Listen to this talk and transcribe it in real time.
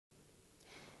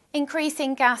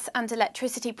Increasing gas and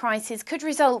electricity prices could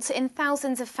result in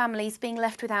thousands of families being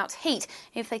left without heat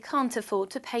if they can't afford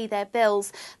to pay their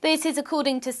bills. This is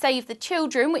according to Save the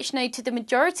Children, which noted the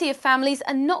majority of families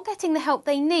are not getting the help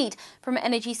they need from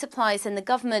energy suppliers and the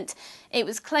government. It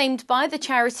was claimed by the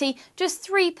charity just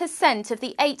 3% of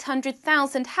the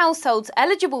 800,000 households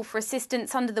eligible for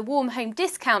assistance under the Warm Home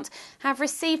Discount have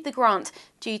received the grant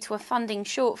due to a funding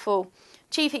shortfall.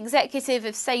 Chief Executive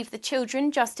of Save the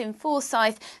Children, Justin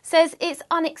Forsyth, says it's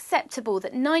unacceptable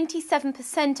that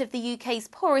 97% of the UK's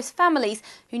poorest families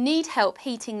who need help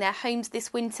heating their homes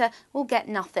this winter will get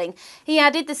nothing. He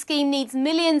added the scheme needs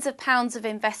millions of pounds of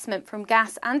investment from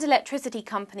gas and electricity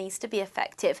companies to be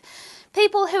effective.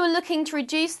 People who are looking to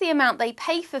reduce the amount they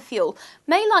pay for fuel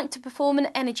may like to perform an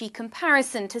energy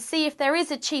comparison to see if there is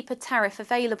a cheaper tariff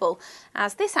available,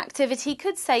 as this activity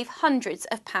could save hundreds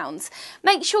of pounds.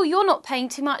 Make sure you're not paying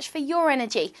too much for your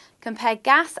energy. Compare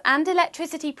gas and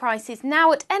electricity prices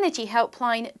now at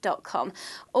energyhelpline.com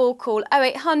or call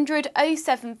 0800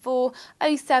 074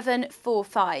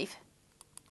 0745.